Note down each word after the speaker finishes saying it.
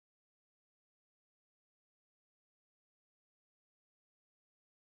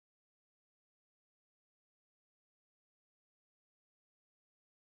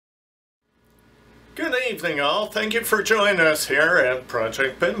Good evening all. Thank you for joining us here at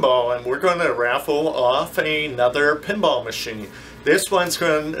Project Pinball, and we're going to raffle off another pinball machine. This one's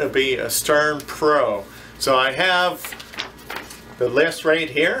going to be a Stern Pro. So I have the list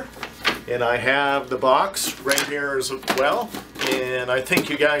right here, and I have the box right here as well. And I think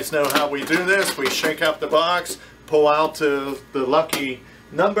you guys know how we do this. We shake up the box, pull out the lucky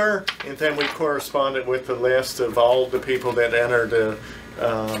number, and then we correspond it with the list of all the people that entered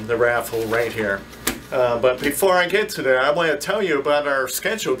the raffle right here. But before I get to that, I want to tell you about our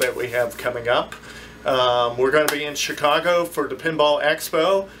schedule that we have coming up. We're going to be in Chicago for the Pinball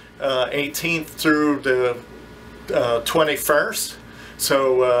Expo, 18th through the 21st.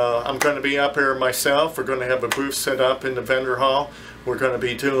 So I'm going to be up here myself. We're going to have a booth set up in the vendor hall. We're going to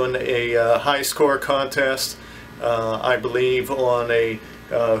be doing a high score contest, I believe, on a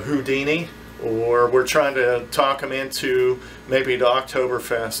Houdini. Or we're trying to talk them into maybe the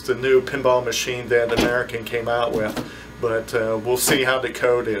Oktoberfest, the new pinball machine that American came out with. But we'll see how the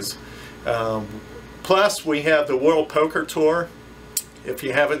code is. Plus, we have the World Poker Tour. If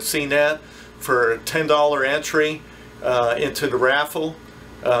you haven't seen that, for a $10 entry into the raffle,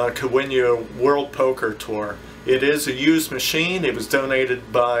 could win you a World Poker Tour. It is a used machine. It was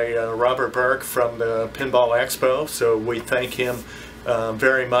donated by Robert Burke from the Pinball Expo, so we thank him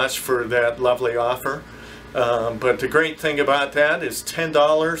very much for that lovely offer. But the great thing about that is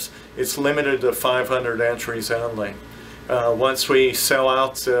 $10. It's limited to 500 entries only. Once we sell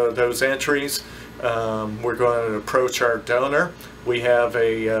out those entries, we're going to approach our donor. We have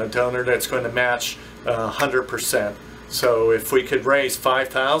a donor that's going to match 100%. So if we could raise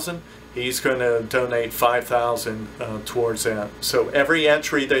 $5,000, he's going to donate $5,000 towards that. So every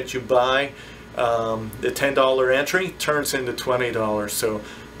entry that you buy, the $10 entry turns into $20. So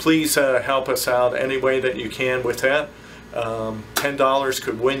please help us out any way that you can with that. $10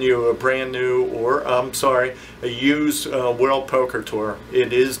 could win you a brand new, or I'm sorry, a used World Poker Tour.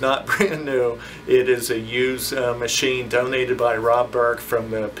 It is not brand new. It is a used machine donated by Rob Burke from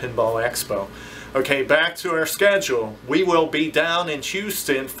the Pinball Expo. Okay, back to our schedule. We will be down in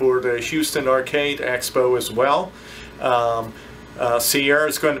Houston for the Houston Arcade Expo as well. Sierra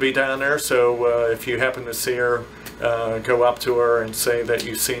is going to be down there, so if you happen to see her, go up to her and say that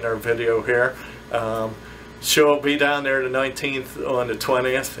you've seen our video here. She'll be down there the 19th on the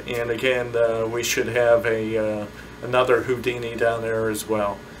 20th, and again, we should have another Houdini down there as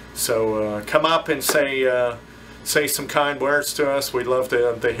well. So come up and say some kind words to us. We'd love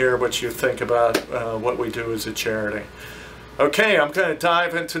to hear what you think about what we do as a charity. Okay, I'm going to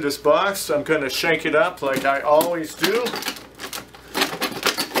dive into this box. I'm going to shake it up like I always do.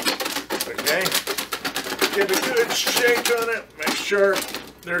 Okay, give a good shake on it. Make sure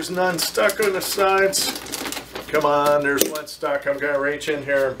there's none stuck on the sides. Come on, there's one stuck. I'm going to reach in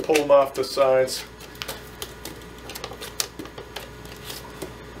here and pull them off the sides.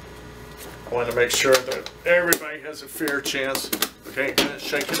 I want to make sure that everybody has a fair chance. Okay, gonna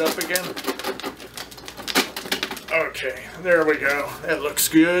shake it up again. Okay, there we go. That looks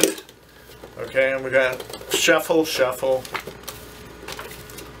good. Okay, and we got shuffle, shuffle.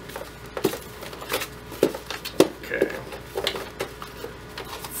 Okay.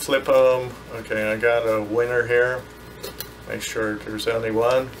 Flip them. Okay, I got a winner here. Make sure there's only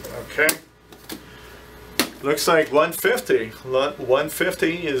one. Okay. Looks like 150.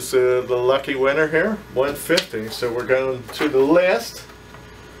 150 is the lucky winner here. 150. So we're going to the list.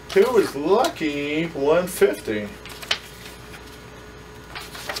 Who is lucky 150?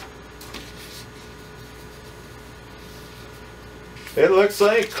 It looks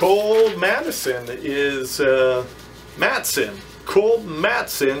like Cole Madison is Matson. Cole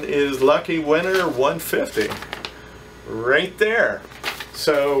Matson is lucky winner 150. Right there.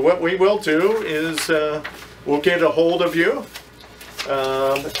 So what we will do is we'll get a hold of you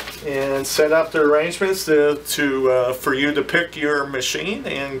and set up the arrangements for you to pick your machine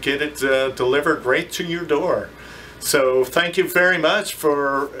and get it delivered right to your door. So thank you very much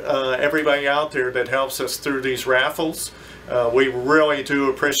for everybody out there that helps us through these raffles. We really do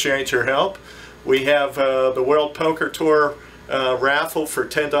appreciate your help. We have the World Poker Tour raffle for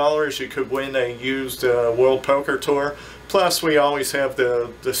 $10. You could win a used World Poker Tour. Plus, we always have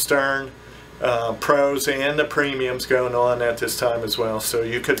the Stern Pros and the Premiums going on at this time as well. So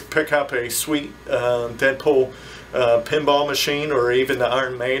you could pick up a sweet Deadpool pinball machine, or even the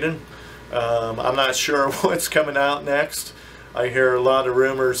Iron Maiden. I'm not sure what's coming out next. I hear a lot of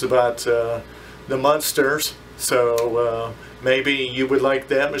rumors about the Munsters. So maybe you would like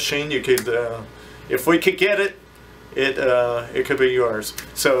that machine. You could, if we could get it, it could be yours.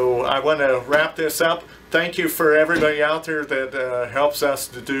 So I want to wrap this up. Thank you for everybody out there that helps us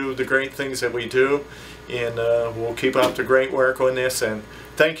to do the great things that we do, and we'll keep up the great work on this, and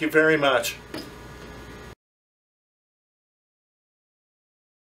thank you very much.